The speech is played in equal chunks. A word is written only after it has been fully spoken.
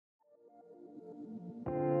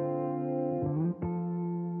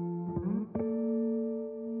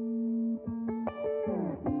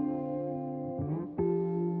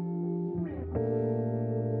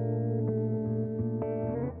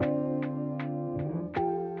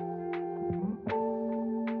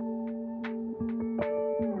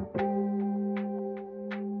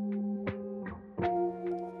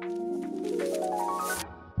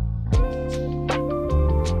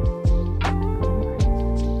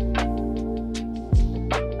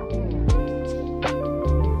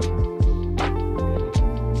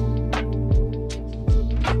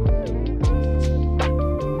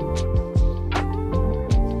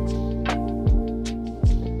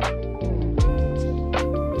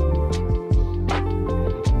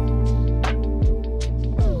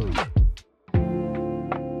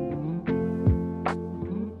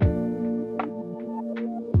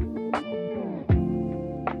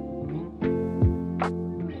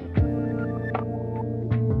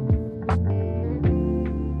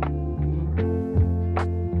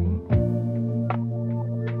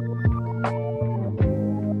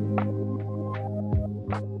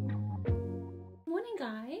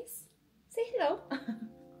Say hello.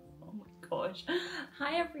 Oh my gosh.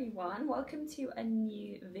 Hi everyone, welcome to a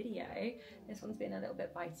new video. This one's been a little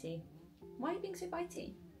bit bitey. Why are you being so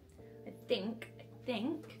bitey? I think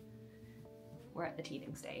we're at the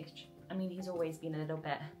teething stage. I mean, he's always been a little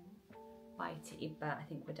bit bitey, but I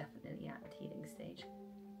think we're definitely at the teething stage.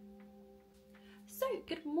 So,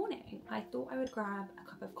 good morning. I thought I would grab a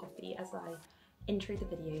cup of coffee as I intro the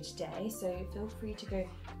video today, so feel free to go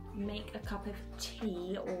make a cup of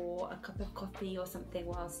tea or a cup of coffee or something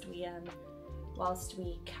whilst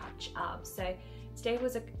we catch up. So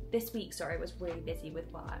this week was really busy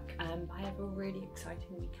with work. I have a really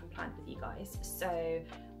exciting weekend planned with you guys. So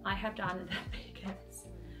I have done the biggest,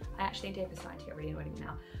 I actually Dave is starting to get really annoyed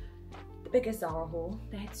now, the biggest ZARA haul.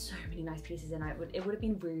 They had so many nice pieces in it, it would have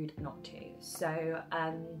been rude not to. So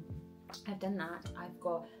I've done that. I've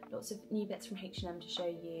got lots of new bits from H&M to show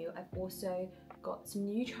you. I've also got some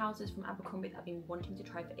new trousers from Abercrombie that I've been wanting to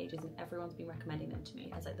try for ages, and everyone's been recommending them to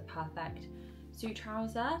me as like the perfect suit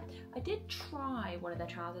trouser. I did try one of their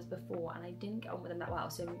trousers before and I didn't get on with them that well,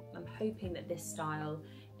 so I'm hoping that this style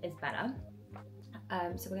is better.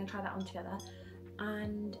 So we're gonna try that on together.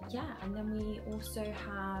 And yeah, and then we also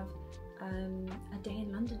have a day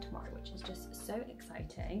in London tomorrow, which is just so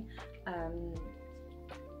exciting.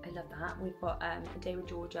 I love that. We've got a day with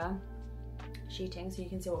Georgia shooting, so you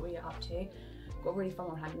can see what we get up to. Got a really fun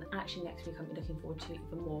one planned, and actually next week I'm looking forward to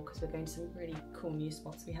even more because we're going to some really cool new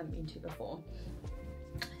spots we haven't been to before.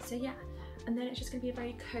 So yeah, and then it's just going to be a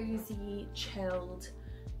very cozy, chilled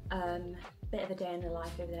bit of a day in the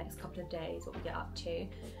life over the next couple of days, what we get up to. You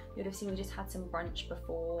would have seen we just had some brunch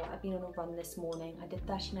before. I've been on a run this morning. I did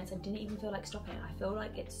 30 minutes. I didn't even feel like stopping. I feel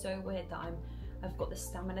like it's so weird that I've got the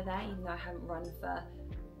stamina there, even though I haven't run for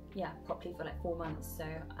properly for like 4 months. So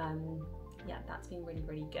yeah, that's been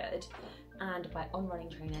really good. And my on-running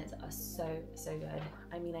trainers are so good.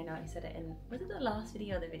 I mean, I know I said it in, was it the last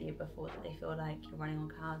video or the video before, that they feel like you're running on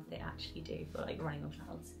clouds. They actually do feel like you're running on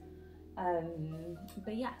clouds.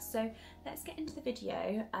 But yeah, so let's get into the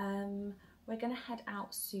video. We're gonna head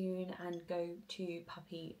out soon and go to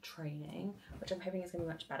puppy training, which I'm hoping is gonna be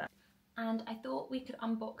much better. And I thought we could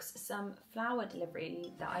unbox some flower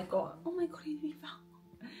delivery that I got. Oh my god,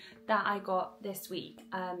 that I got this week,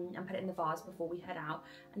 and put it in the vase before we head out.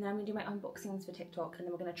 And then I'm gonna do my unboxings for TikTok, and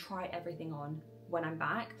then we're gonna try everything on when I'm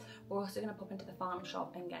back. We're also gonna pop into the farm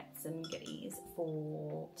shop and get some goodies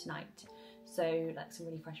for tonight. So like some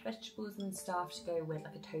really fresh vegetables and stuff to go with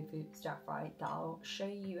like a tofu stir fry that I'll show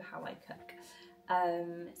you how I cook.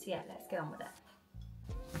 So yeah, let's get on with it.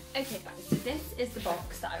 Okay guys, so this is the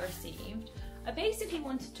box that I received. I basically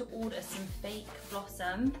wanted to order some fake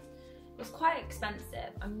blossom. It was quite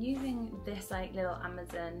expensive. I'm using this like little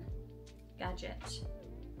Amazon gadget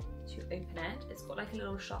to open it. It's got like a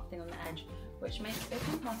little sharp thing on the edge, which makes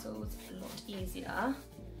opening parcels a lot easier.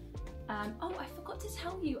 Oh, I forgot to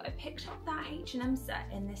tell you, I picked up that H&M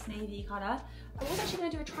set in this navy colour. I was actually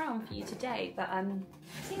going to do a try on for you today, but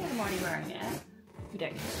seeing as I'm already wearing it, we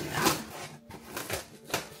don't need to do that.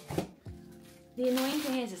 The annoying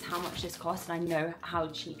thing is how much this costs, and I know how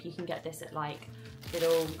cheap you can get this at like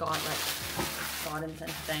little garden centre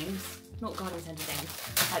things. Not garden centre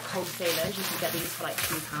things, like wholesalers. You can get these for like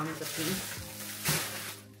 £2 a piece.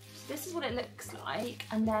 This is what it looks like,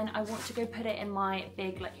 and then I want to go put it in my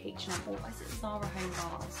big like H&M haul. I said ZARA home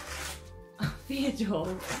bars.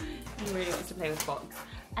 Theodore, he really wants to play with box.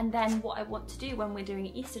 And then what I want to do when we're doing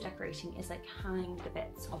Easter decorating is like hang the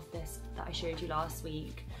bits of this that I showed you last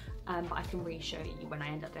week. But I can re-show you when I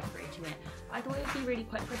end up decorating it. I thought it would be really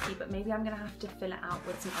quite pretty, but maybe I'm gonna have to fill it out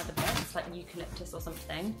with some other bits like eucalyptus or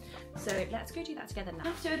something. So let's go do that together now. I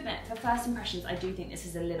have to admit, for first impressions, I do think this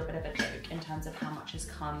is a little bit of a joke in terms of how much has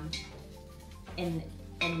come in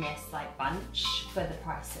this like bunch for the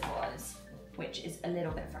price it was, which is a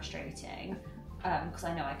little bit frustrating because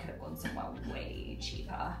I know I could have gone somewhere way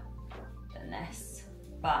cheaper than this,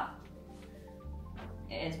 but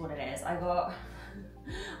it is what it is.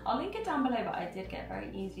 I'll link it down below, but I did get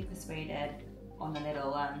very easily persuaded on the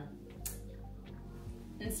little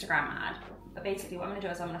Instagram ad. But basically what I'm gonna do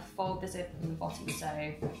is I'm gonna fold this open from the bottom, so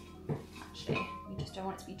actually we just don't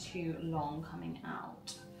want it to be too long coming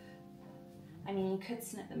out. I mean, you could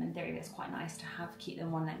snip them in theory, but it's quite nice to keep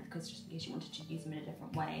them one length because just in case you wanted to use them in a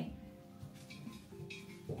different way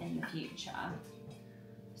in the future.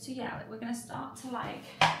 So yeah, we're gonna start to like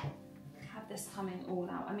have this coming all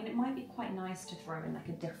out. I mean, it might be quite nice to throw in like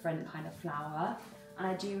a different kind of flower, and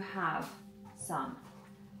I do have some,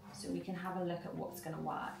 so we can have a look at what's gonna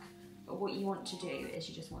work. But what you want to do is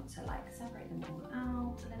you just want to like separate them all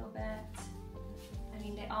out a little bit. I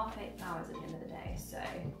mean, they are fake flowers at the end of the day, so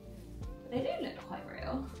but they do look quite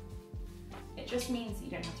real. just means that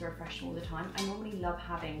you don't have to refresh them all the time. I normally love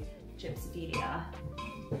having gypsodelia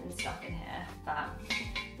and stuff in here, but I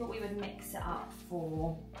thought we would mix it up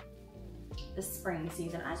for the spring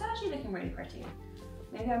season. It's actually looking really pretty.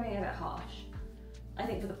 Maybe I'm being a bit harsh. I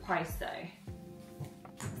think for the price though,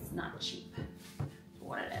 it's not cheap for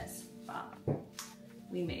what it is, but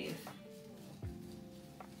we move.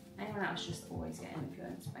 Anyone else just always get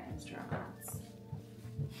influenced by Instagram ads?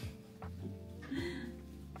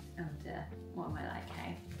 Oh dear, what am I like,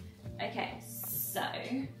 hey? Okay, so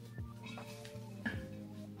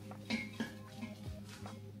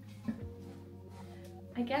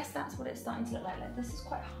I guess that's what it's starting to look like. Like, this is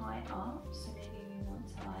quite high up, so maybe we want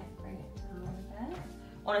to like bring it down a bit.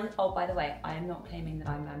 Oh, by the way, I am not claiming that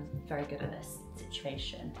I'm very good at this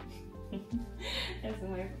situation.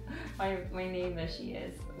 my neighbour, she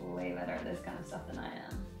is way better at this kind of stuff than I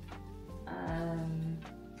am. I'm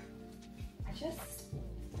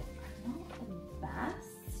not the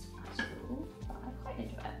best at all, but I'm quite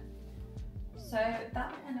into it. So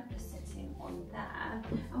that would end up just sitting on there.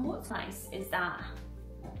 And what's nice is that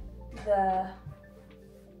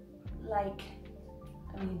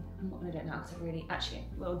I'm not gonna do it now because I really, actually,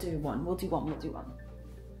 we'll do one.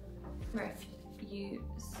 If you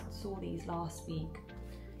saw these last week,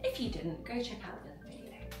 if you didn't, go check out the other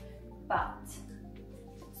video. But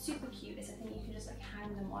super cute is I think you can just like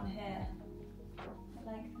hang them on here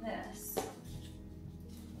like this.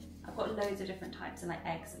 I've got loads of different types and like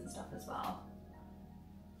eggs and stuff as well.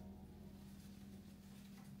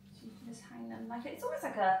 So you can just hang them like, it's almost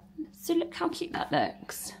like a, so look how cute that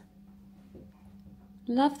looks.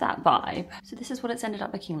 Love that vibe. So this is what it's ended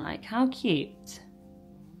up looking like. How cute.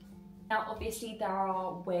 Now obviously there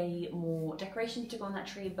are way more decorations to go on that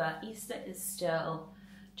tree, but Easter is still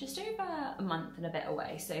just over a month and a bit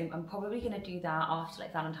away. So I'm probably gonna do that after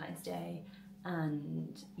like Valentine's Day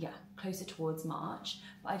and yeah, closer towards March.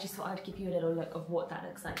 But I just thought I'd give you a little look of what that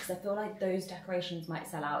looks like because I feel like those decorations might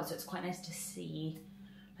sell out. So it's quite nice to see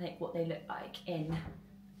like what they look like in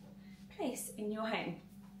place in your home.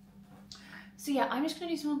 So yeah, I'm just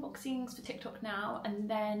gonna do some unboxings for TikTok now and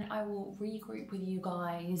then I will regroup with you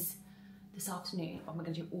guys this afternoon. I'm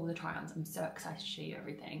gonna do all the try-ons. I'm so excited to show you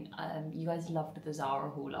everything. You guys loved the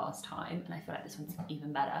ZARA haul last time and I feel like this one's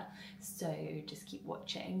even better. So just keep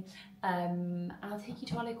watching. And I'll take you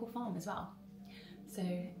to our local farm as well. So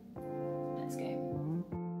let's go.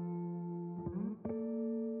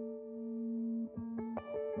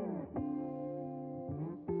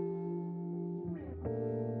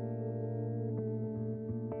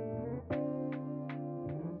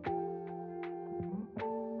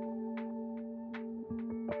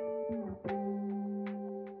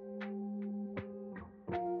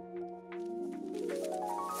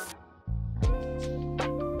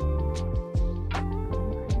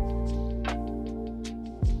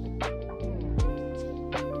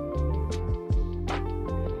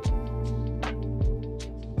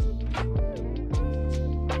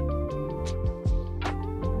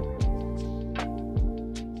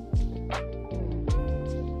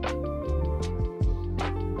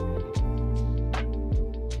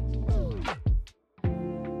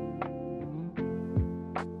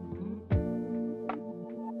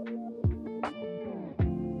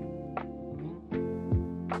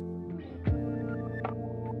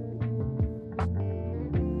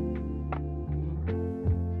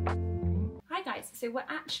 So we're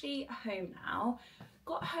actually home now.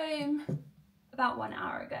 Got home about 1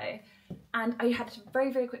 hour ago and I had to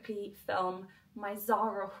very, very quickly film my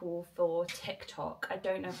ZARA haul for TikTok. I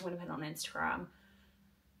don't know if I'm gonna put it on Instagram,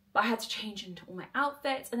 but I had to change into all my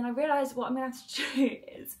outfits and then I realized what I'm gonna have to do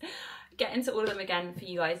is get into all of them again for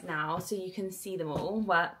you guys now so you can see them all.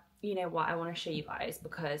 But you know what, I wanna show you guys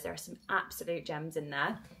because there are some absolute gems in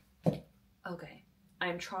there. Okay,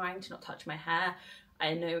 I'm trying to not touch my hair.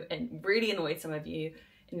 I know it really annoyed some of you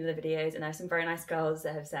in the videos and there's some very nice girls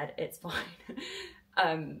that have said it's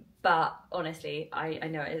fine. But honestly, I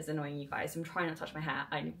know it is annoying you guys. So I'm trying not to touch my hair.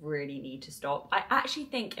 I really need to stop. I actually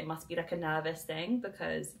think it must be like a nervous thing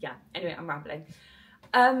because yeah, anyway, I'm rambling.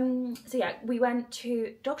 So yeah, we went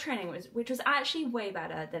to dog training, which was actually way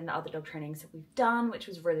better than the other dog trainings that we've done, which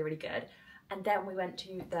was really, really good. And then we went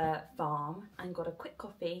to the farm and got a quick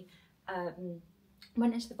coffee.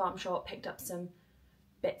 Went into the farm shop, picked up some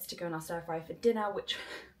bits to go in our stir fry for dinner, which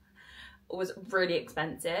was really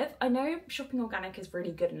expensive. I know shopping organic is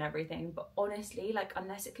really good and everything, but honestly, like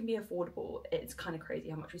unless it can be affordable, it's kind of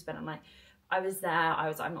crazy how much we spent on like, I was there, I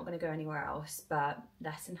was like, I'm not going to go anywhere else, but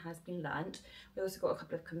lesson has been learnt. We also got a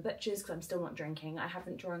couple of kombuchas because I'm still not drinking. I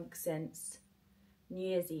haven't drunk since New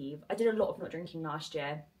Year's Eve. I did a lot of not drinking last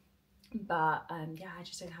year, but yeah, I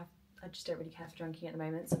just don't have I just don't really care for drinking at the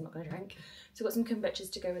moment, so I'm not going to drink. So I've got some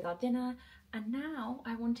kombuchas to go with our dinner, and now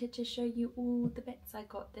I wanted to show you all the bits I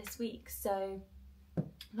got this week. So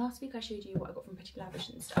last week I showed you what I got from Pretty Lavish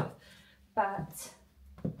and stuff, but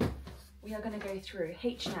we are going to go through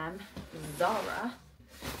H&M, Zara.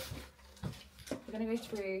 We're going to go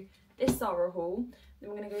through this Zara haul, then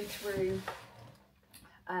we're going to go through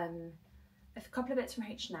a couple of bits from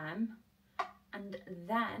H&M, and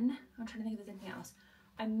then I'm trying to think if there's anything else.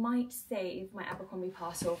 I might save my Abercrombie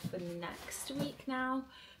parcel for next week now,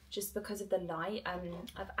 just because of the light.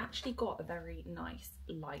 I've actually got a very nice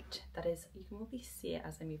light that is, you can probably see it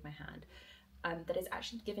as I move my hand, that is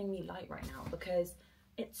actually giving me light right now, because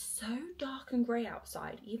it's so dark and grey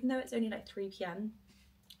outside. Even though it's only like 3 p.m.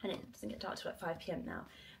 and it doesn't get dark till like 5 p.m. now,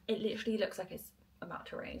 it literally looks like it's about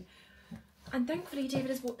to rain. And thankfully David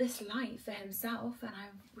has bought this light for himself, and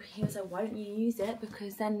he was like, why don't you use it,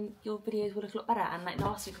 because then your videos will look a lot better. And like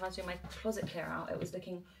last week when I was doing my closet clear out, it was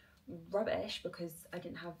looking rubbish because I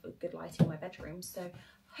didn't have a good lighting in my bedroom. So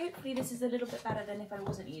hopefully this is a little bit better than if I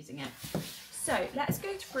wasn't using it. So let's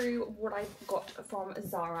go through what I got from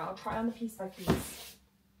Zara. I'll try on the piece by piece.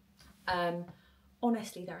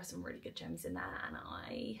 Honestly, there are some really good gems in there, and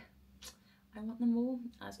I want them all,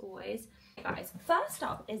 as always. Guys, first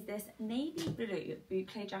up is this navy blue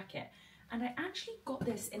boucle jacket, and I actually got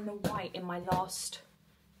this in the white in my last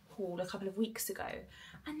haul a couple of weeks ago,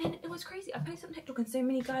 and then it was crazy. I posted on TikTok and so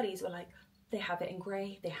many girlies were like, they have it in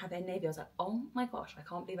grey, they have it in navy. I was like, oh my gosh, I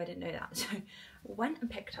can't believe I didn't know that. So I went and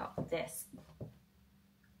picked up this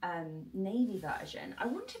navy version. I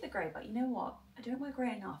wanted the grey, but you know what, I don't wear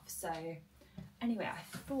grey enough. So anyway,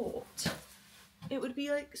 I thought it would be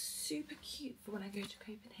like super cute for when I go to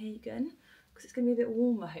Copenhagen, because it's gonna be a bit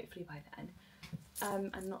warmer hopefully by then,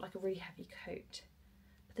 and not like a really heavy coat.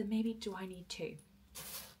 But then maybe, do I need two?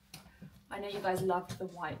 I know you guys loved the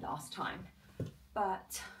white last time,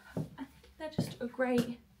 but I think they're just a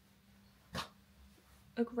great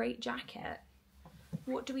jacket.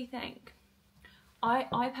 What do we think?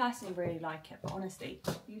 I personally really like it, but honestly,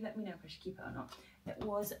 you let me know if I should keep it or not. It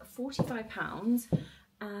was £45,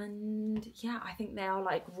 and yeah, I think they are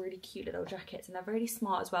like really cute little jackets, and they're really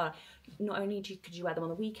smart as well. Not only could you wear them on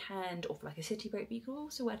the weekend or for like a city break, but you could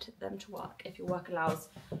also wear them to work if your work allows,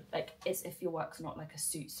 like it's if your work's not like a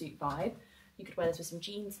suit vibe. You could wear this with some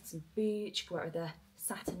jeans and some boots. You could wear it with a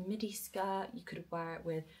satin midi skirt. You could wear it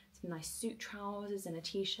with some nice suit trousers and a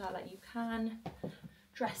t-shirt. Like, you can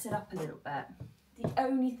dress it up a little bit. The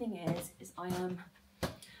only thing is I am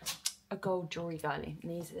a gold jewelry girly,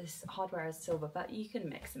 and this hardware is silver, but you can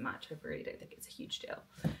mix and match. I really don't think it's a huge deal.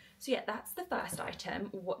 So yeah, that's the first item.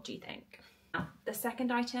 What do you think? Now, the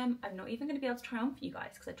second item, I'm not even going to be able to try on for you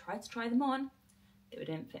guys, because I tried to try them on, it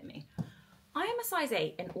didn't fit me. I am a size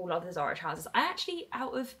 8 in all of the Zara trousers. I actually,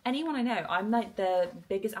 out of anyone I know, I'm like the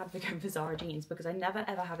biggest advocate for Zara jeans, because I never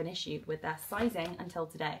ever have an issue with their sizing until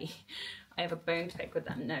today. I have a bone to pick with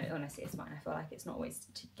them. No, honestly, it's fine. I feel like it's not always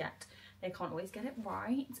to get, they can't always get it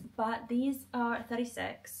right. But these are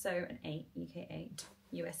 36, so an 8, UK 8,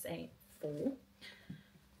 USA 4.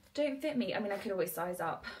 Don't fit me. I mean, I could always size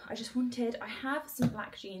up. I have some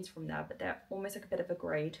black jeans from there, but they're almost like a bit of a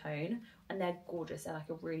grey tone, and they're gorgeous. They're like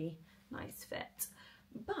a really nice fit.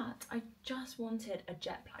 But I just wanted a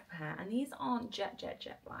jet black pair, and these aren't jet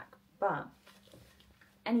black, but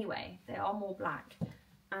anyway, they are more black,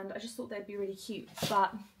 and I just thought they'd be really cute.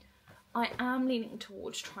 But I am leaning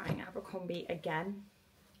towards trying Abercrombie again.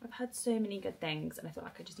 I've heard so many good things, and I feel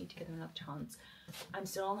like I just need to give them another chance. I'm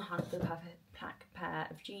still on the hunt for the perfect black pair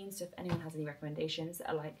of jeans, so if anyone has any recommendations that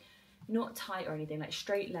are like not tight or anything, like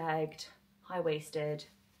straight legged, high waisted,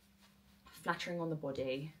 flattering on the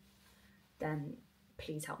body, then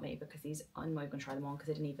please help me, because these, I'm not even gonna try them on,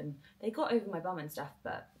 because they got over my bum and stuff,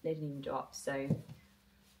 but they didn't even do up. So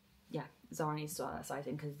yeah, Zara needs to start that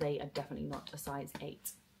sizing, because they are definitely not a size 8.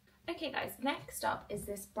 Okay guys, next up is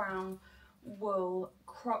this brown wool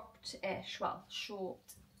cropped-ish, well, short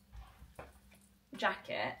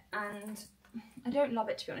jacket, and I don't love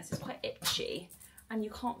it, to be honest. It's quite itchy, and you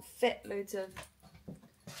can't fit loads of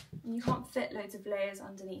layers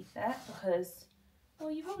underneath it, because, well,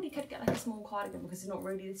 you probably could get like a small cardigan, because it's not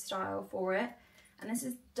really the style for it. And this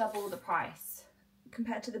is double the price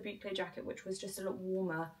compared to the boucle jacket, which was just a lot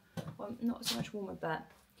warmer. Well, not so much warmer, but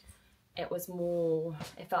it was more,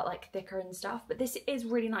 it felt like thicker and stuff. But this is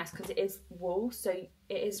really nice because it is wool, so it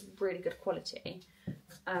is really good quality,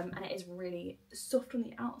 and it is really soft on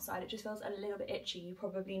the outside. It just feels a little bit itchy. You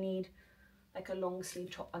probably need like a long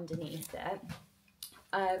sleeve top underneath it.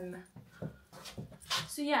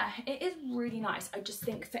 So yeah, it is really nice. I just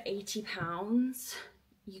think for £80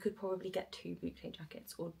 you could probably get 2 boucle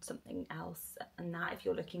jackets or something else and that if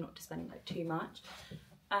you're looking not to spend like too much.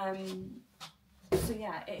 So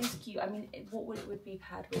yeah, it is cute. I mean, what would be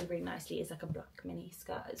paired with really nicely is like a black mini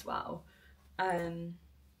skirt as well. But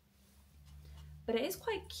it is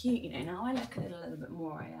quite cute, you know. Now I look at it a little bit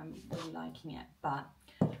more, I am really liking it, but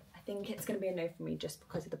I think it's going to be a no for me just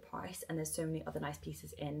because of the price, and there's so many other nice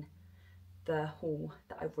pieces in the haul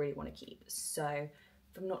that I really want to keep. So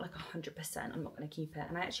if I'm not like 100%, I'm not going to keep it.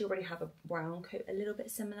 And I actually already have a brown coat a little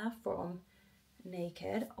bit similar from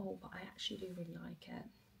Naked. Oh, but I actually do really like it.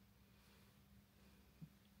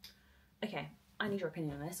 Okay, I need your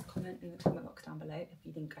opinion on this. Comment in the comment box down below if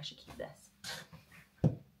you think I should keep this.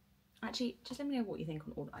 Actually, just let me know what you think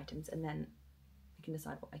on all the items, and then we can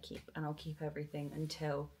decide what I keep, and I'll keep everything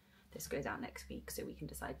until this goes out next week so we can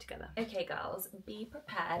decide together. Okay girls, be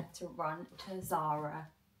prepared to run to Zara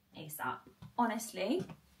ASAP. Honestly,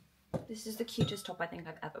 this is the cutest top I think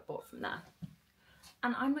I've ever bought from there.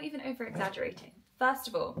 And I'm not even over exaggerating. First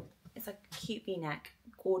of all, it's like a cute V-neck,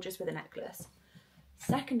 gorgeous with a necklace.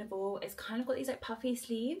 Second of all, it's kind of got these like puffy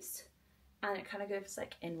sleeves and it kind of goes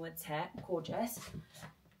like inwards here, gorgeous.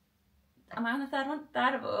 Am I on the third one?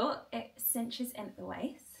 Third of all, it cinches in at the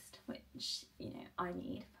waist, which, you know, I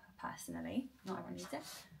need personally. Not everyone needs it.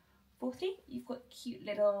 Fourthly, you've got cute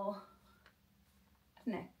little, I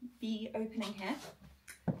don't know, V opening here.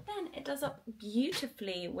 Then it does up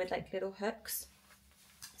beautifully with like little hooks.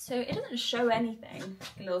 So it doesn't show anything,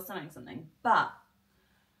 a little something, but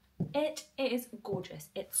it is gorgeous.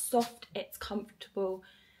 It's soft, it's comfortable.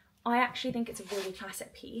 I actually think it's a really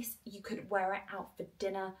classic piece. You could wear it out for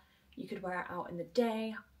dinner. You could wear it out in the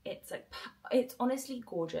day. It's like, it's honestly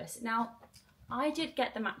gorgeous. Now, I did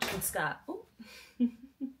get the matching skirt. Oh.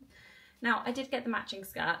 Now, I did get the matching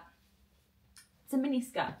skirt. It's a mini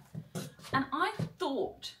skirt. And I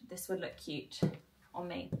thought this would look cute on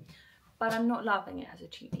me, but I'm not loving it as a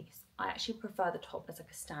two-piece. I actually prefer the top as like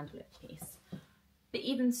a standalone piece. But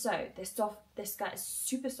even so, this skirt is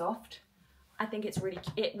super soft. I think it's really,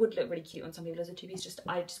 it would look really cute on some people as a two-piece,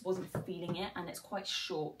 I just wasn't feeling it, and it's quite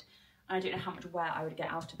short. And I don't know how much wear I would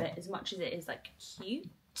get out of it. As much as it is like cute,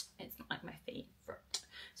 it's not like my favourite.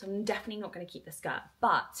 So I'm definitely not going to keep the skirt,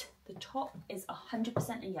 but the top is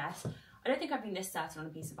 100% a yes. I don't think I've been this certain on a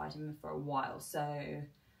piece of item for a while, so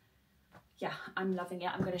yeah, I'm loving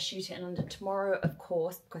it. I'm going to shoot it in London tomorrow, of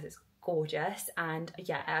course, because it's gorgeous. And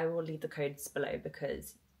yeah, I will leave the codes below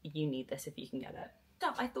because you need this if you can get it.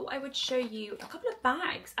 I thought I would show you a couple of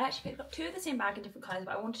bags. I actually picked up 2 of the same bag in different colours,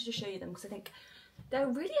 but I wanted to show you them because I think they're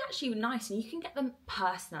really actually nice, and you can get them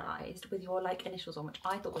personalised with your like initials on, which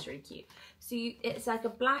I thought was really cute. So it's like a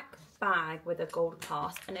black bag with a gold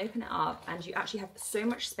clasp, and open it up and you actually have so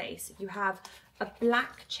much space. You have a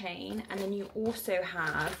black chain, and then you also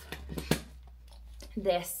have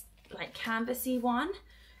this like canvasy one.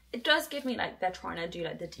 It does give me like they're trying to do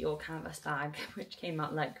like the Dior canvas bag, which came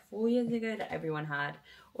out like 4 years ago that everyone had.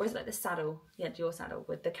 Or is it like the saddle? Yeah, Dior saddle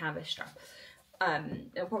with the canvas strap.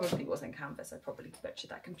 It probably wasn't canvas, I probably butchered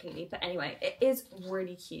that completely. But anyway, it is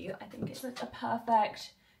really cute. I think it's like a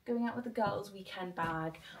perfect going out with the girls weekend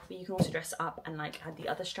bag, but you can also dress up and like add the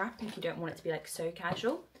other strap if you don't want it to be like so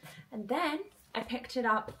casual. And then I picked it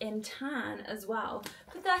up in tan as well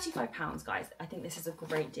for £35, guys. I think this is a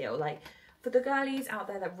great deal. Like, for the girlies out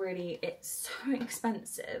there that really, it's so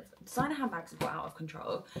expensive. Designer handbags have got out of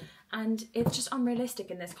control, and it's just unrealistic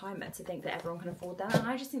in this climate to think that everyone can afford them. And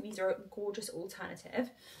I just think these are a gorgeous alternative.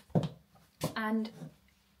 And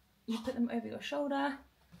you put them over your shoulder.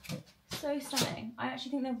 So stunning. I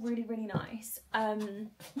actually think they're really, really nice. I've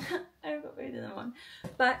got both of them on.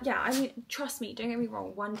 But yeah, I mean, trust me, don't get me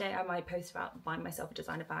wrong. One day I might post about buying myself a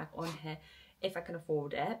designer bag on here if I can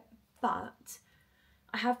afford it. But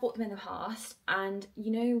I have bought them in the past, and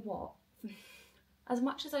you know what? As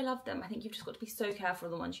much as I love them, I think you've just got to be so careful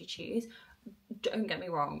of the ones you choose. Don't get me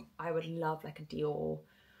wrong, I would love like a Dior,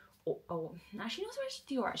 or actually not so much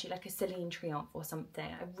Dior, actually like a Celine Triomphe or something.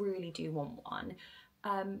 I really do want one.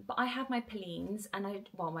 But I have my Pellines, and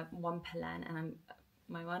my one Pellin, and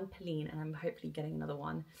my one Pellin, and I'm hopefully getting another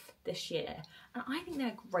one this year. And I think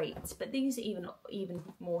they're great, but these are even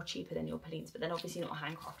more cheaper than your Pellines, but then obviously not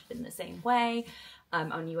handcrafted in the same way,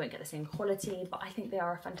 and you won't get the same quality. But I think they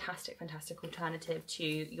are a fantastic, fantastic alternative to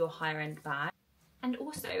your higher end bag. And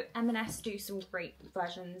also M&S do some great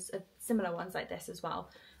versions of similar ones like this as well.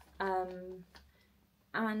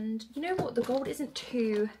 And you know what? The gold isn't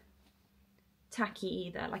too tacky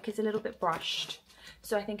either. Like, it's a little bit brushed.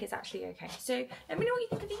 So I think it's actually okay. So let me know what you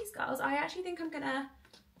think of these girls. I actually think I'm gonna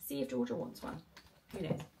see if Georgia wants one. Who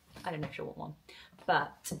knows? I don't know if she'll want one.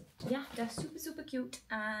 But yeah, they're super, super cute,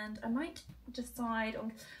 and I might decide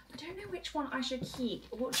on, I don't know which one I should keep.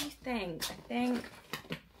 What do you think? I think,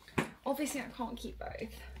 obviously I can't keep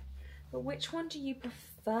both, but which one do you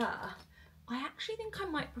prefer? I actually think I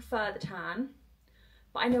might prefer the tan,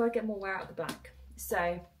 but I know I get more wear out of the black.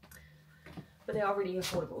 So, but they are really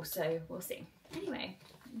affordable, so we'll see. Anyway,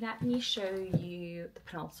 let me show you the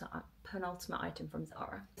penultimate item from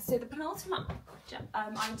Zara. So the penultimate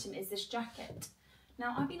item is this jacket.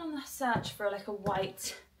 Now I've been on the search for like a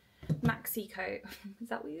white maxi coat. Is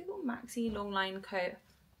that what you call maxi long line coat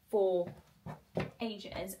for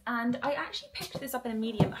ages, and I actually picked this up in a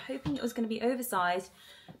medium hoping it was going to be oversized,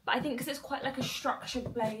 but I think because it's quite like a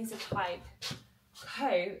structured blazer type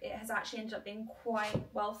coat, it has actually ended up being quite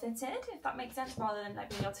well fitted, if that makes sense, rather than like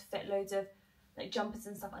being able to fit loads of like jumpers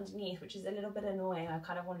and stuff underneath, which is a little bit annoying. I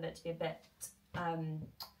kind of wanted it to be a bit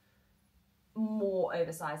more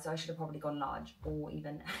oversized, so I should have probably gone large, or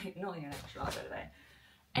even not even extra large, I don't know.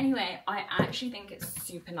 Anyway, I actually think it's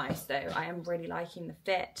super nice though. I am really liking the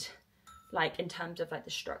fit, like in terms of like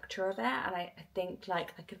the structure of it, and I think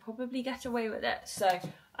like I could probably get away with it, so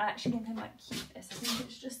I actually think I might keep this. I think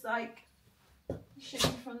it's just like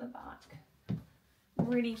showing from the back,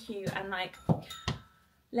 really cute, and like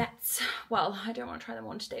well, I don't want to try them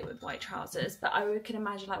on today with white trousers, but I can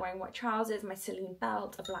imagine like wearing white trousers, my Celine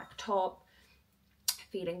belt, a black top,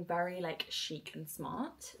 feeling very like chic and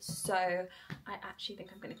smart. So I actually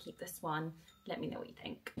think I'm going to keep this one. Let me know what you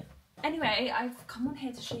think. Anyway, I've come on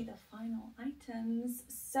here to show you the final items.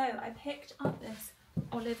 So I picked up this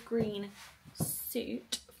olive green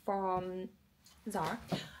suit from Zara,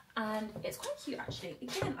 and it's quite cute actually.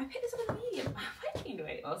 Again, I picked this up in a medium. I might gained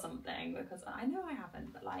weight or something, because I know I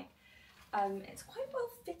haven't, but like it's quite well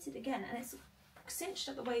fitted again, and it's cinched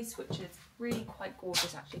at the waist, which is really quite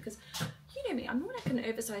gorgeous actually, because you know me, I'm not like an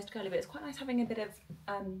oversized girly, but it's quite nice having a bit of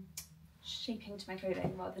shaping to my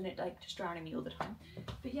clothing rather than it like just drowning me all the time.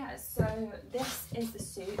 But yeah, so this is the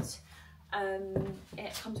suit.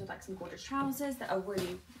 It comes with like some gorgeous trousers that are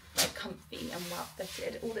really like comfy and well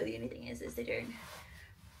fitted, although the only thing is they don't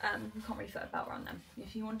you can't really fit a belt around them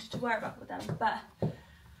if you wanted to wear a belt with them. But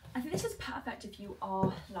I think this is perfect if you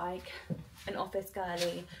are like an office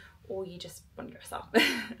girly, or you just want to dress up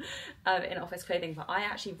in office clothing. But I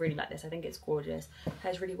actually really like this. I think it's gorgeous.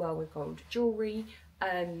 Pairs really well with gold jewellery.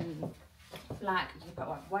 Black, you can put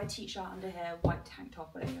a white t-shirt under here, white tank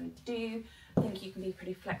top, whatever you want to do. I think you can be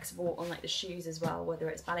pretty flexible on like the shoes as well, whether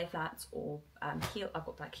it's ballet flats or heel. I've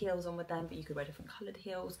got black heels on with them, but you could wear different coloured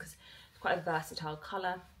heels because it's quite a versatile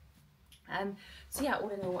colour. So yeah, all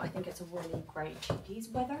in all, I think it's a really great two-piece.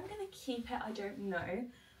 Whether I'm going to keep it, I don't know.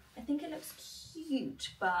 I think it looks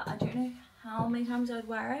cute, but I don't know how many times I'd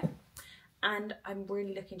wear it. And I'm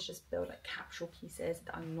really looking to just build like capsule pieces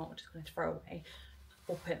that I'm not just going to throw away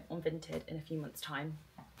or put on Vinted in a few months' time.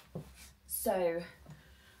 So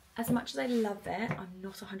as much as I love it, I'm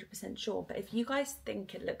not 100% sure, but if you guys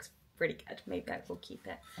think it looks really good, maybe I will keep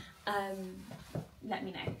it. Let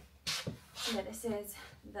me know. Yeah, this is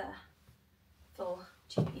the full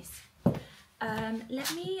two-piece.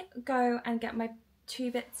 Let me go and get my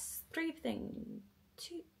three things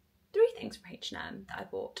from H&M that I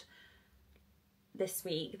bought this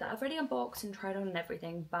week that I've already unboxed and tried on and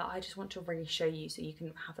everything, but I just want to really show you so you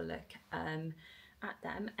can have a look at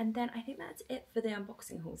them, and then I think that's it for the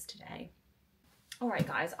unboxing hauls today. Alright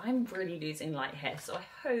guys, I'm really losing light here, so I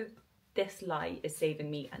hope this light is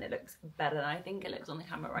saving me and it looks better than I think it looks on the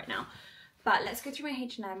camera right now. But let's go through my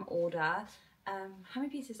H&M order. How many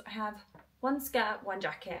pieces? I have one skirt, one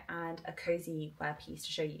jacket, and a cozy wear piece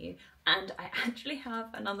to show you. And I actually have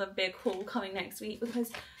another big haul coming next week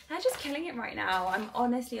because they're just killing it right now. I'm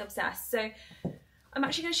honestly obsessed. So I'm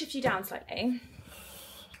actually going to shift you down slightly.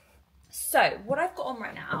 So what I've got on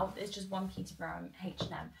right now is just one piece from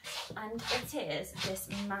H&M, and it is this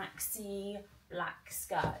maxi black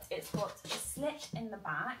skirt. It's got a slit in the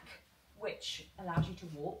back which allows you to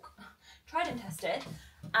walk. Tried and tested,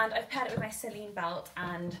 and I've paired it with my Celine belt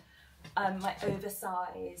and my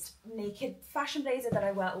oversized naked fashion blazer that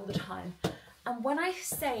I wear all the time. And when I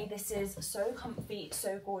say this is so comfy,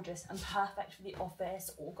 so gorgeous and perfect for the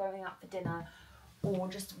office or going out for dinner or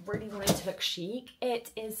just really wanting to look chic,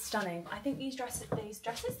 it is stunning. I think these skirts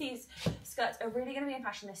are really going to be in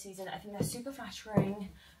fashion this season. I think they're super flattering.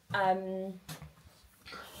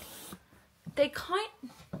 They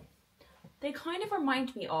kind of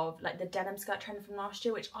remind me of like the denim skirt trend from last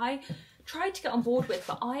year, which I tried to get on board with,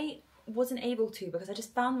 but I wasn't able to because I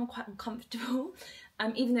just found them quite uncomfortable,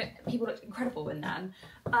 even though people looked incredible in them.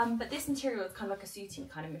 But this material is kind of like a suity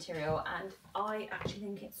kind of material, and I actually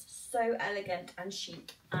think it's so elegant and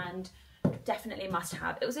chic, and definitely a must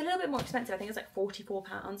have. It was a little bit more expensive. I think it was like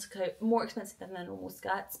 £44, so more expensive than the normal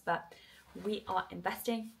skirts, but we are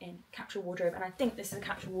investing in capsule wardrobe, and I think this is a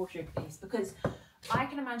capsule wardrobe piece because I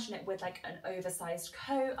can imagine it with like an oversized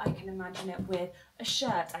coat, I can imagine it with a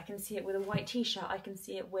shirt, I can see it with a white t-shirt, I can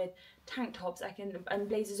see it with tank tops, and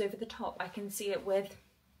blazers over the top, I can see it with,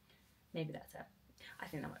 maybe that's it, I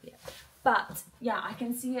think that might be it. But yeah, I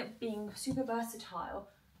can see it being super versatile.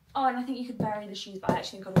 Oh, and I think you could vary the shoes, but I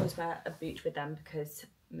actually think I'll always wear a boot with them because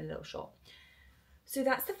I'm a little short. So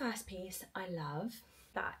that's the first piece. I love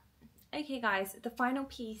that. Okay guys, the final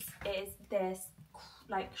piece is this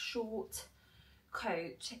like short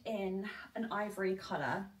coat in an ivory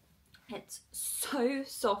colour. It's so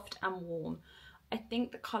soft and warm. I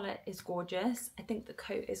think the colour is gorgeous. I think the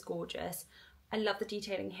coat is gorgeous. I love the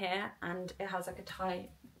detailing here, and it has like a tie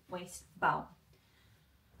waist belt.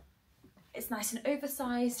 It's nice and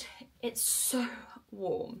oversized. It's so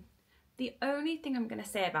warm. The only thing I'm going to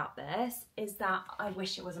say about this is that I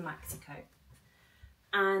wish it was a maxi coat.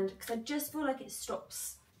 And because I just feel like it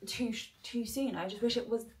stops too soon. I just wish it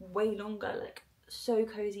was way longer, like so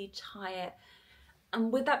cozy, tie it.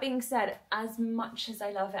 And with that being said, as much as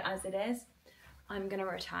I love it as it is, I'm gonna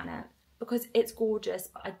return it because it's gorgeous,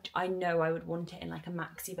 but I know I would want it in like a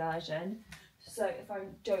maxi version. So if I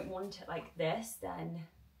don't want it like this, then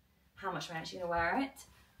how much am I actually gonna wear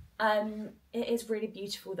it? It is really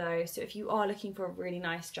beautiful though. So if you are looking for a really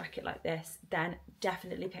nice jacket like this, then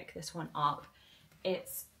definitely pick this one up.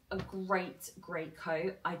 It's a great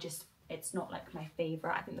coat. It's not like my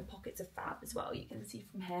favorite. I think the pockets are fab as well. You can see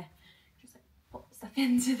from here, just like pop stuff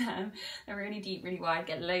into them. They're really deep, really wide,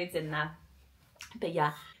 get loads in there. But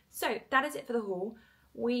yeah, so that is it for the haul.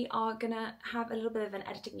 We are gonna have a little bit of an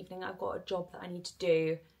editing evening. I've got a job that I need to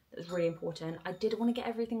do that's really important. I did want to get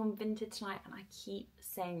everything on Vinted tonight, and I keep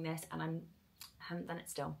saying this, and I haven't done it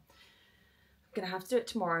still. I'm gonna have to do it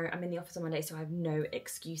tomorrow. I'm in the office on Monday, so I have no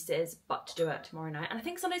excuses but to do it tomorrow night. And I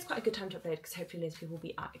think Sunday's quite a good time to upload because hopefully loads of people will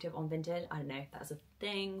be active on Vinted. I don't know if that's a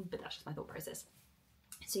thing, but that's just my thought process.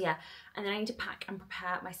 So yeah, and then I need to pack and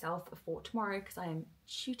prepare myself for tomorrow because I am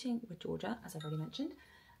shooting with Georgia, as I've already mentioned.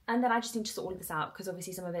 And then I just need to sort all of this out because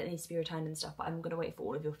obviously some of it needs to be returned and stuff, but I'm gonna wait for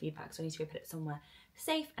all of your feedback. So I need to go put it somewhere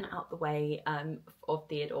safe and out the way of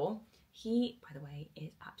Theodore. He, by the way,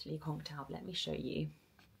 is absolutely conked out. Let me show you.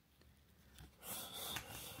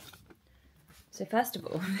 So first of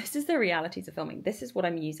all, this is the realities of filming. This is what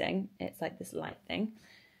I'm using. It's like this light thing.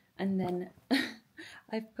 And then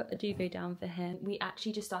I've put a duvet down for him. We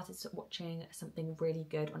actually just started watching something really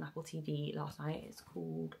good on Apple TV last night. It's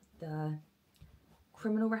called The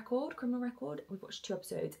Criminal Record. We've watched 2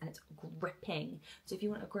 episodes and it's gripping. So if you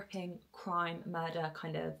want a gripping crime, murder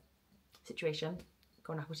kind of situation,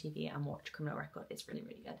 go on Apple TV and watch Criminal Record. It's really,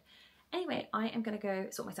 really good. Anyway, I am gonna go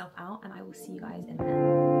sort myself out and I will see you guys in a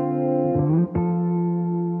minute.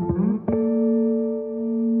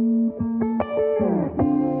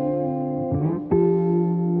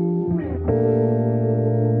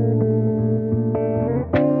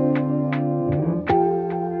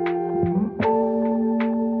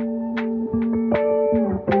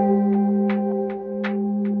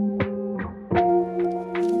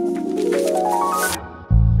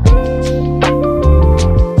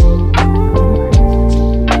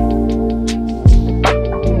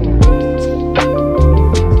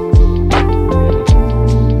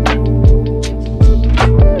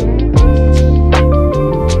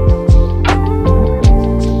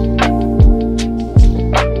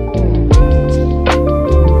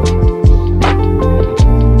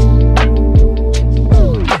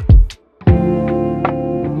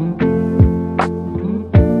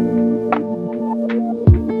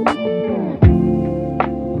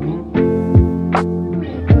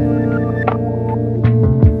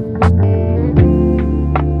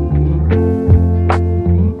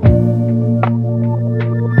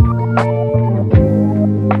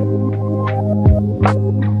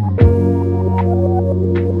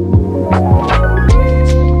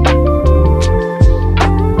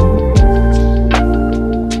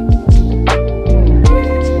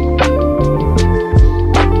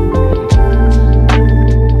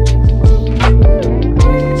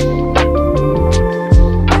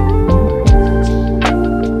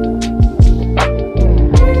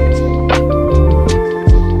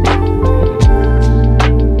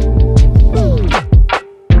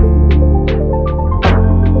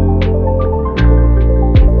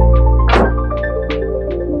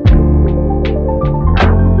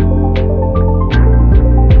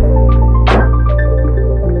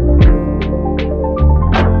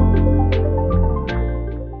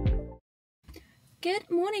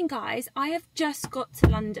 morning, guys. I have just got to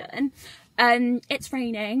London. It's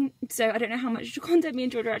raining, so I don't know how much content me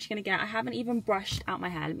and Georgia are actually going to get. I haven't even brushed out my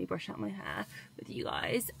hair. Let me brush out my hair with you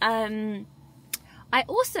guys. I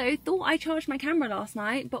also thought I charged my camera last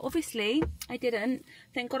night, but obviously I didn't.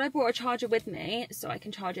 Thank God I brought a charger with me so I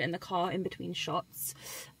can charge it in the car in between shots.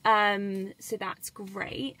 So that's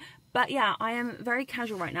great. But yeah, I am very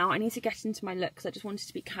casual right now. I need to get into my look because I just wanted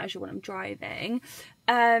to be casual when I'm driving.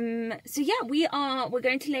 So yeah, we're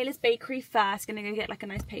going to Layla's bakery first. Gonna go get like a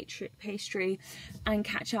nice pastry and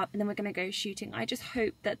catch up, and then we're gonna go shooting. I just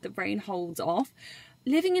hope that the rain holds off.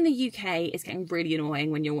 Living in the UK is getting really annoying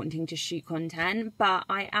when you're wanting to shoot content, but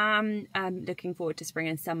I am looking forward to spring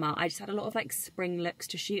and summer. I just had a lot of like spring looks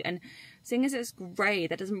to shoot, and seeing as it's grey,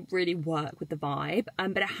 that doesn't really work with the vibe,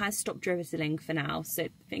 but it has stopped drizzling for now, so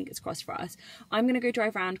fingers crossed for us. I'm going to go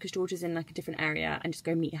drive around because George is in like a different area and just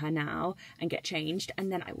go meet her now and get changed,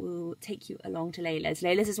 and then I will take you along to Layla's.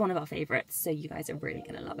 Layla's is one of our favourites, so you guys are really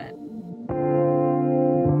going to love it.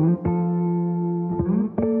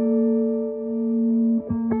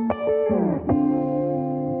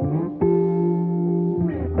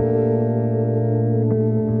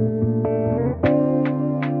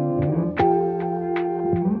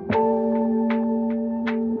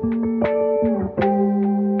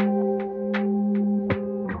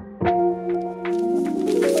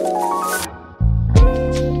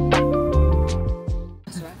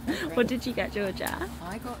 What did you get, Georgia?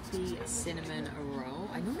 I got the cinnamon roll.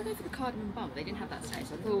 I normally go for the cardamom bun, but they didn't have that today,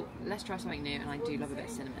 so I thought let's try something new, and I do love a bit of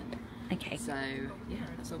cinnamon. Okay. So yeah,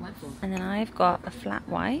 that's what I went for. And then I've got a flat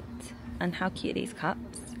white, and how cute are these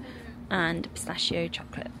cups? And pistachio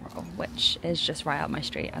chocolate roll, which is just right up my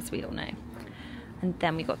street, as we all know. And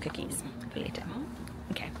then we got cookies for later.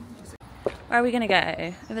 Okay. Where are we gonna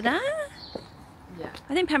go? Over there? Yeah.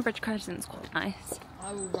 I think Pembridge Crescent's quite nice.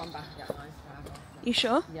 I will run back and get mine. You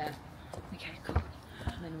sure? Yeah. Okay, cool.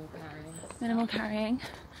 Minimal carrying. Minimal carrying.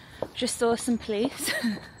 Just saw some police.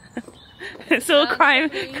 Saw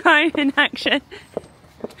crime in action.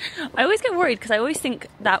 I always get worried because I always think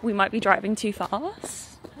that we might be driving too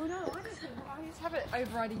fast. Well, no, I just have an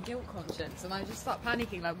overriding guilt conscience, and I just start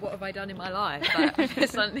panicking, like, what have I done in my life that I'm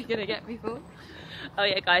suddenly going to get people? Oh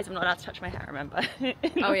yeah, guys, I'm not allowed to touch my hair, remember?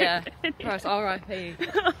 Oh yeah. Christ, R.I.P.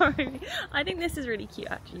 I think this is really cute,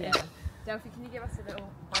 actually. Yeah. Delphi, can you give us a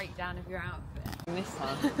little breakdown of your outfit this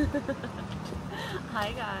time?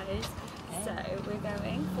 Hi guys. Okay. So we're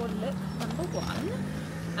going for look number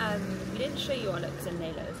 1. We didn't show you our looks in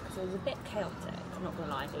Layla's because it was a bit chaotic, I'm not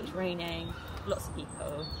gonna lie. It was raining, lots of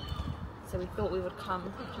people. So we thought we would come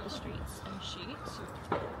to the streets and shoot.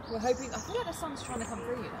 We're hoping, I feel like the sun's trying to come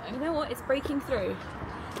through, you know? You know what, it's breaking through.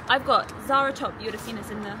 I've got ZARA top, you would have seen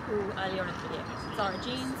this in the haul earlier on in the video. ZARA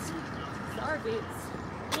jeans, ZARA boots,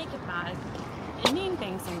 naked bag, and mean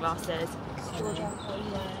thing sunglasses. Georgia, what are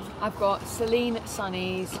you wearing? I've got Celine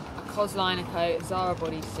Sunnies, a cos liner coat, ZARA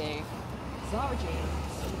bodysuit, ZARA jeans,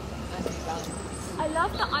 and New Balance. I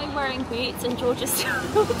love that I'm wearing boots and George is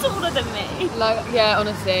still taller than me. Like, yeah,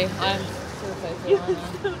 honestly, I'm still so tall. You're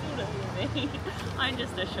still taller than me. I'm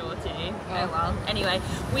just a shorty. Oh well. Anyway,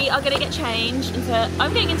 we are going to get changed into,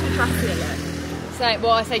 I'm getting into a dressier look. So,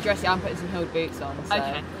 well, I say dressy, I'm putting some heeled boots on. So.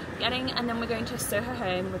 Okay. And then we're going to Soho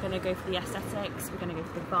home. We're going to go for the aesthetics. We're going to go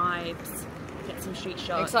for the vibes. Get some street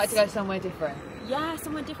shots. Excited to go somewhere different. Yeah,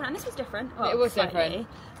 somewhere different. And this was different. Well, it was slightly. different.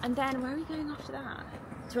 And then where are we going after that?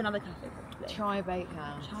 To another cafe, probably. Try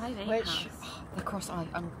Bakehouse. Try Bakehouse. Which, the croissant,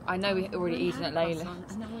 I know we already eaten at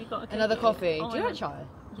Layla. And then we got another coffee. Oh, do you like chai?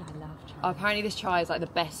 Yeah, I love chai. Apparently this chai is like the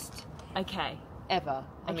best. Okay. Ever.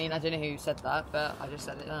 I mean, I don't know who said that, but I just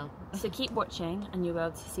said it now. So keep watching and you'll be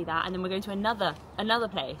able to see that. And then we're going to another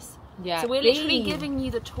place. Yeah. So we're literally giving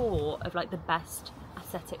you the tour of like the best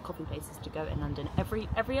aesthetic coffee places to go in London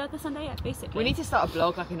every other Sunday, basically. We need to start a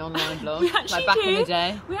blog, like an online blog, like back in the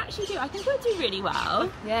day. We actually do. I think we'll do really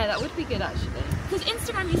well. Yeah, that would be good actually. Because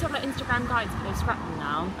Instagram used to have like Instagram guides, but they've scrapped them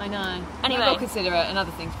now. I know. Anyway, I'll consider it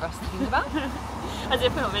another thing for us to think about. As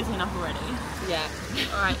if we're not busy enough already. Yeah.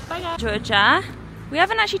 All right. Bye guys. Georgia, we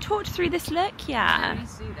haven't actually talked through this look yet. Yeah,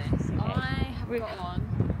 let's do this. Okay. I have got on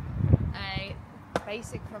a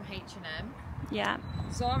basic from H&M. Yeah.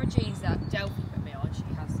 ZARA jeans that Delphi put me on. She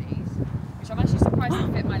has these, which I'm actually surprised to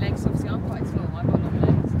fit my legs. Obviously, I'm quite tall. I've got long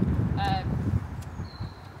legs.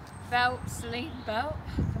 Belt, Celine belt.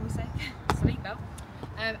 Can we say Celine belt?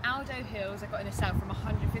 Aldo heels I got in a sale from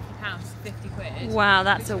 £150 to 50 quid. Wow,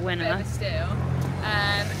 that's a winner. Bit of a steal.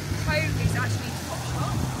 Coat is actually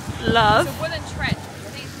Topshop. Love. It's a woolen trench, which I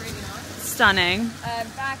think is really nice. Stunning.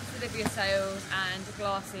 Bags Olivia sales and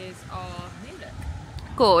glasses are new look.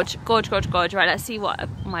 Gorge. Right, let's see what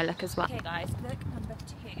my look as well. Okay guys, look number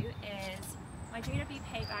 2.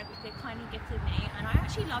 bag which they kindly gifted me, and I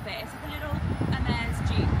actually love it. It's like a little Hermes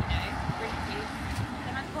dupe, you know, really cute.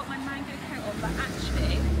 Then I've got my mango coat on, but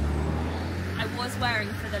actually I was wearing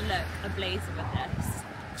for the look a blazer with this.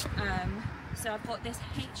 So I've got this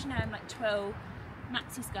H&M like twill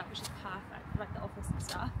maxi skirt, which is perfect for like the office and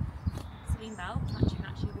stuff. Celine belt,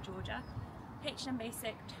 matchy with Georgia. H&M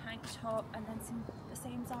basic tank top, and then the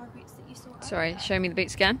same ZARA boots that you saw earlier. Sorry, show me the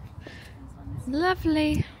boots again.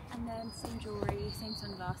 Lovely. And then same jewellery, same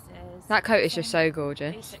sunglasses. That coat is just so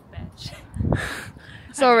gorgeous. Basic bitch.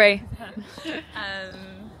 Sorry.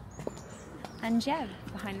 And yeah,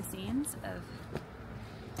 behind the scenes of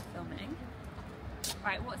filming.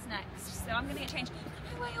 Right, what's next? So I'm gonna get changed.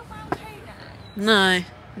 Can I wear your brown coat next? No.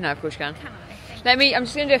 No, of course you can. Can I? Let me, I'm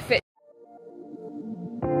just gonna do a fit.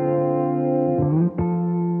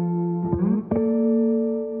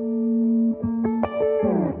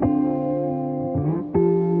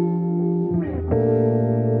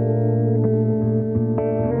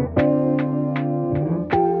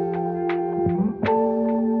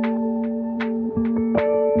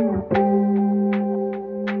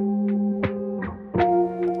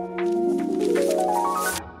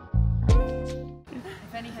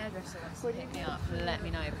 Hit me up, let me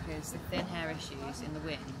know, because the thin hair issues in the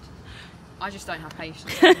wind, I just don't have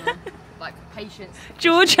patience anymore. Like, patience.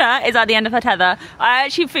 Georgia is at the end of her tether. I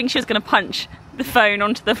actually think she was going to punch the phone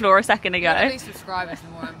onto the floor a second ago. At least subscribers the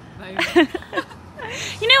more I'm moaning.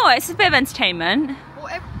 You know what, it's a bit of entertainment. Well,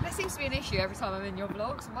 there seems to be an issue every time I'm in your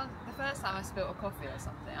vlogs. The first time I spilled a coffee or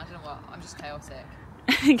something, I don't know what, I'm just chaotic.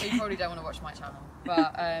 So you probably don't want to watch my channel,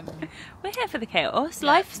 but we're here for the chaos. Yeah,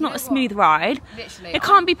 Life's not a smooth ride. Literally, it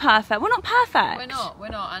can't be perfect. We're not perfect. We're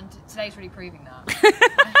not, and today's really proving that.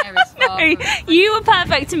 My hair is far from... You were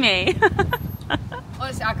perfect to me.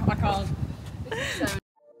 Honestly, I can't. This is so...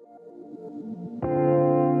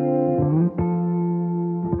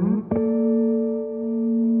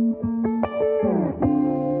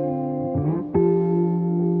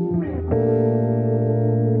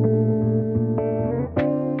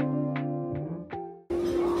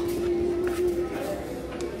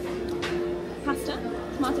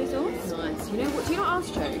 Tomato sauce? Nice. You know what? Do you know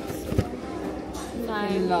artichokes? No.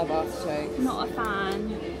 I love artichokes. Not a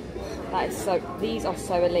fan. That is so. These are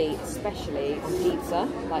so elite, especially on pizza.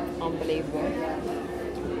 Like, unbelievable.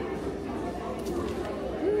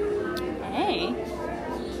 Hey.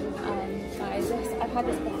 Guys, I've had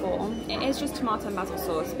this before. It is just tomato and basil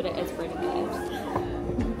sauce, but it is really good.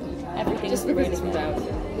 Everything's just because really it's from good.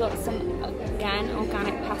 We've got some, again,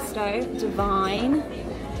 organic pesto. Divine.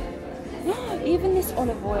 Even this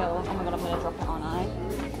olive oil. Oh my god, I'm going to drop it, aren't I?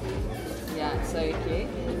 Yeah, so cute.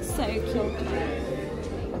 So cute.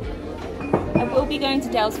 I will be going to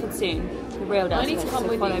Dalesford soon. The real Dalesford. I need to come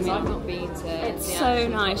with you because I've not been to. It's so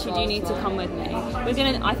nice. You do need to come with me. I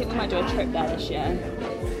think we might do a trip there this year.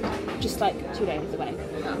 Just like 2 days away.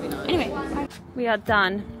 That'd be nice. Anyway, we are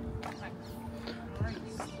done.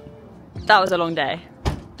 That was a long day.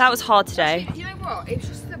 That was hard today. You know what? It's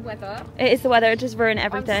just the weather. It is the weather. It just ruined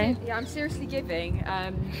everything. I'm seriously giving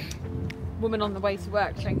woman on the way to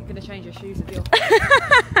work going to change her shoes at the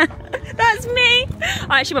office. That's me.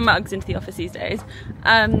 I actually wear my Uggs into the office these days.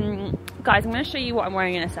 Guys, I'm going to show you what I'm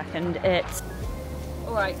wearing in a second. It's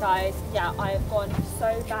alright, guys. Yeah, I've gone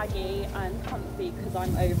so baggy and comfy because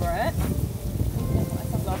I'm over it. I've got my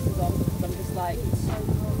sunglasses on because I'm just like,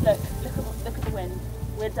 look at the wind.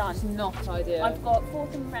 We're done. It's not ideal. I've got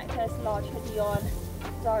 4th and Reckless large hoodie on,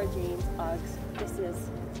 ZARA jeans, Uggs.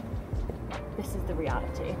 This is the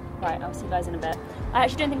reality. Right, I'll see you guys in a bit. I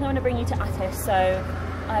actually don't think I'm going to bring you to Atis, so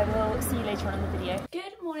I will see you later on in the video.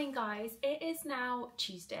 Good morning, guys. It is now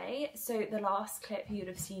Tuesday, so the last clip you would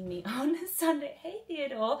have seen me on Sunday. Hey,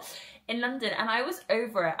 Theodore, in London, and I was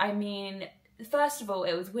over it. I mean, first of all,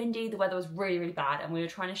 it was windy, the weather was really, really bad, and we were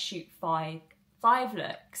trying to shoot five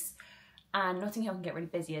looks. And Nottinghill can get really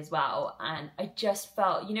busy as well, and I just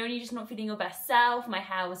felt, you know, when you're just not feeling your best self. My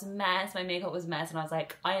hair was a mess, my makeup was a mess, and I was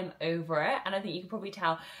like, I am over it. And I think you can probably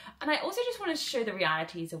tell. And I also just want to show the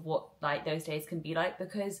realities of what like those days can be like,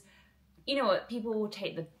 because you know what, people will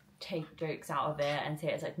take jokes out of it and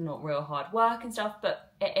say it's like not real hard work and stuff,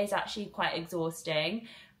 but it is actually quite exhausting.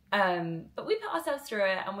 But we put ourselves through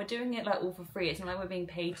it, and we're doing it like all for free. It's not like we're being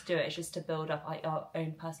paid to do it. It's just to build up like our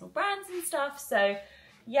own personal brands and stuff. So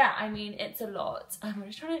yeah, I mean, it's a lot. We're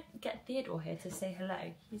just trying to get Theodore here to say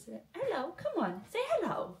hello. He's a, hello, come on, say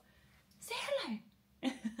hello. Say hello.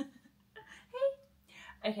 Hey.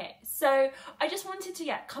 Okay, so I just wanted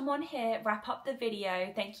to, come on here, wrap up the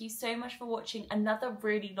video. Thank you so much for watching another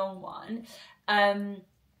really long one.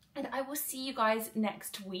 And I will see you guys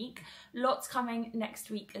next week. Lots coming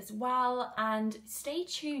next week as well. And stay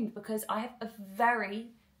tuned because I have a very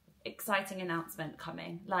exciting announcement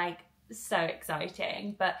coming. Like, so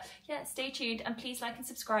exciting. But yeah, stay tuned and please like and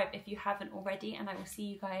subscribe if you haven't already. And I will see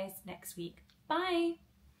you guys next week. Bye.